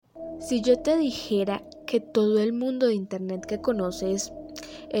Si yo te dijera que todo el mundo de internet que conoces,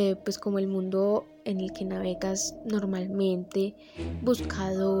 pues como el mundo en el que navegas normalmente,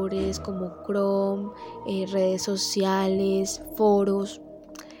 buscadores como Chrome, redes sociales, foros,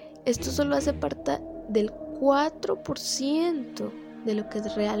 esto solo hace parte del 4% de lo que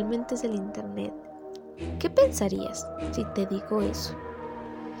realmente es el internet. ¿Qué pensarías si te digo eso?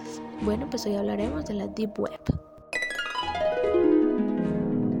 Bueno, pues hoy hablaremos de la Deep Web.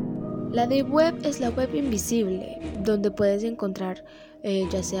 La Deep Web es la web invisible, donde puedes encontrar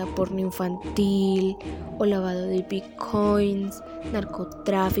ya sea porno infantil o lavado de bitcoins,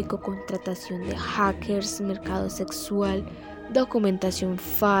 narcotráfico, contratación de hackers, mercado sexual, documentación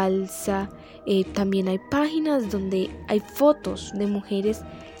falsa. También hay páginas donde hay fotos de mujeres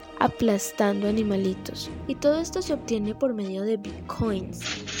aplastando animalitos. Y todo esto se obtiene por medio de bitcoins,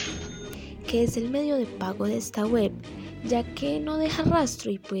 que es el medio de pago de esta web, ya que no deja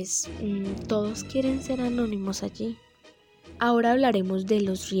rastro y pues todos quieren ser anónimos allí. Ahora hablaremos de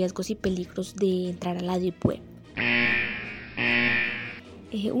los riesgos y peligros de entrar a la Deep Web.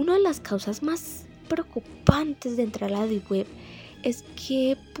 Una de las causas más preocupantes de entrar a la Deep Web es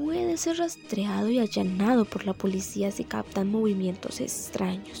que puede ser rastreado y allanado por la policía si captan movimientos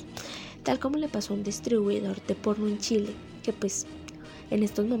extraños, tal como le pasó a un distribuidor de porno en Chile, que pues en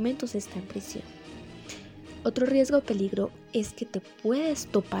estos momentos está en prisión. Otro riesgo o peligro es que te puedes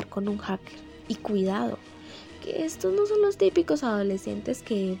topar con un hacker. Y cuidado, que estos no son los típicos adolescentes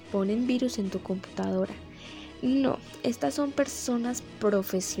que ponen virus en tu computadora. No, estas son personas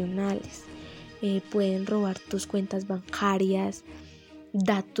profesionales. Pueden robar tus cuentas bancarias,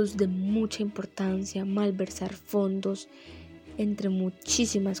 datos de mucha importancia, malversar fondos, entre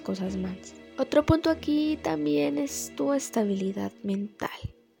muchísimas cosas más. Otro punto aquí también es tu estabilidad mental.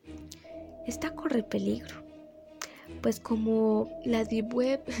 Esta corre peligro, pues como la Deep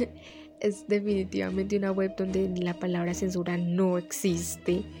Web es definitivamente una web donde la palabra censura no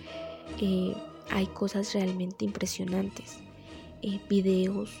existe, hay cosas realmente impresionantes,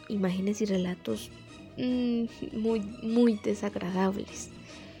 videos, imágenes y relatos muy desagradables,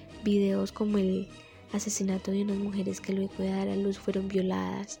 videos como el asesinato de unas mujeres que luego de dar a luz fueron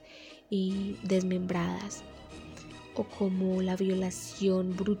violadas y desmembradas, o como la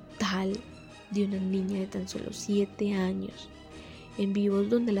violación brutal de una niña de tan solo 7 años, en vivos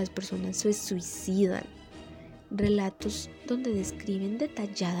donde las personas se suicidan, relatos donde describen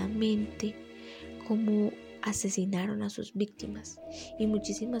detalladamente cómo asesinaron a sus víctimas y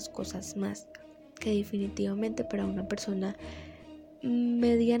muchísimas cosas más que definitivamente para una persona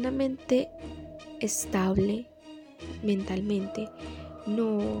medianamente estable mentalmente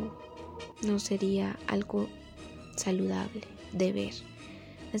no sería algo saludable de ver.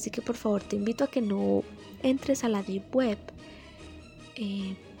 Así que por favor te invito a que no entres a la Deep Web,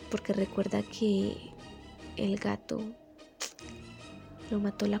 porque recuerda que el gato lo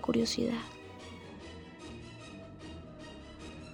mató la curiosidad.